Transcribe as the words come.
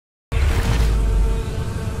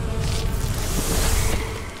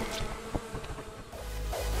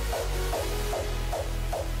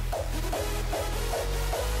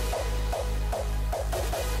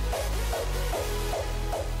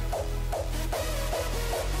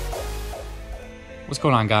What's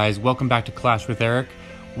going on, guys? Welcome back to Clash with Eric.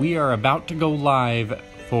 We are about to go live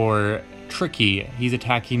for Trickey. He's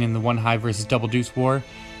attacking in the Onehive versus Double Deuce War,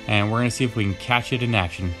 and we're going to see if we can catch it in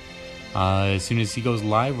action. As soon as he goes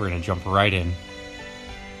live, we're going to jump right in.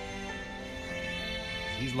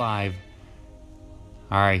 He's live.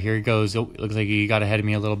 Alright, here he goes. Oh, looks like he got ahead of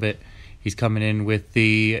me a little bit. He's coming in with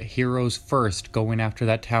the heroes first, going after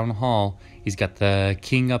that town hall. He's got the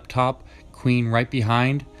king up top, queen right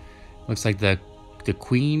behind. Looks like the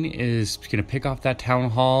queen is going to pick off that town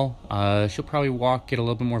hall. She'll probably walk, get a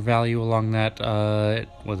little bit more value along that,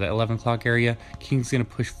 was it 11 o'clock area. King's going to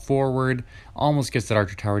push forward, almost gets that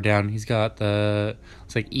archer tower down. He's got the,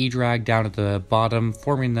 looks like E-drag down at the bottom,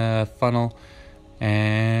 forming the funnel.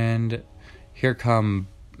 And here come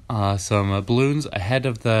some balloons ahead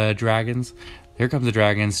of the dragons. Here comes the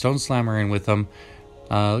dragons. Stone Slammer in with them.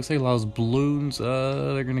 Looks like a lot of those balloons,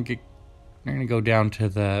 they're going to go down to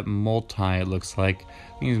the multi, it looks like.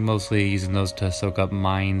 I think he's mostly using those to soak up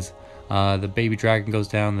mines. The baby dragon goes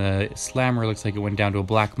down. The slammer looks like it went down to a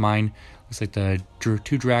black mine. Looks like the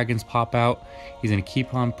two dragons pop out. He's going to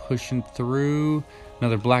keep on pushing through.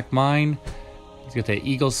 Another black mine. He's got the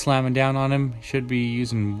eagle slamming down on him. He should be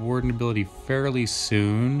using warden ability fairly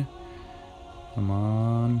soon. Come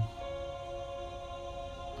on.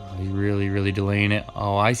 He's really delaying it.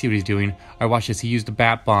 Oh, I see what he's doing. Alright, watch this. He used the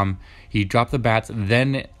bat bomb. He dropped the bats,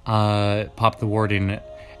 then popped the warden,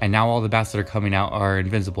 and now all the bats that are coming out are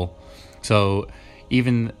invincible. So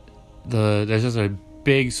even there's just a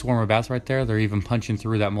big swarm of bats right there. They're even punching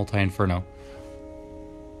through that multi-inferno.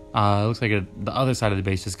 Looks like the other side of the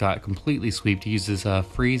base just got completely sweeped. He uses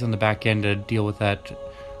freeze on the back end to deal with that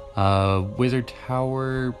wizard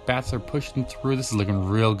tower. Bats are pushing through. This is looking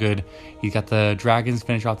real good. He's got the dragons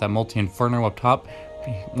finish off that multi-inferno up top.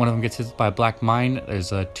 One of them gets hit by a black mine.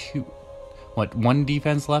 There's one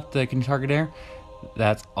defense left that can target air.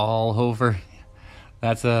 That's all over.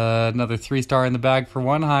 That's another 3-star in the bag for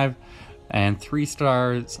Onehive, and 3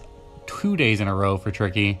 stars 2 days in a row for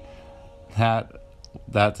Trickey.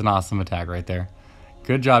 That's an awesome attack right there.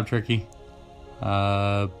 Good job, Trickey.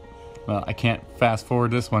 Well, I can't fast forward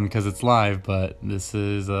this one because it's live, but this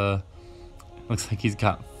is looks like he's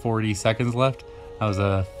got 40 seconds left. That was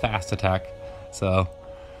a fast attack. So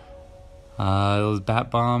those bat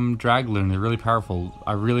bomb drag loon, they're really powerful.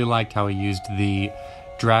 I really liked how he used the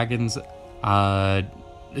dragons. As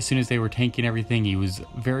soon as they were tanking everything, he was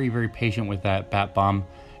very patient with that bat bomb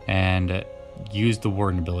and used the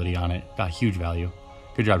warden ability on it. Got huge value.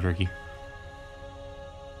 Good job, Trickey.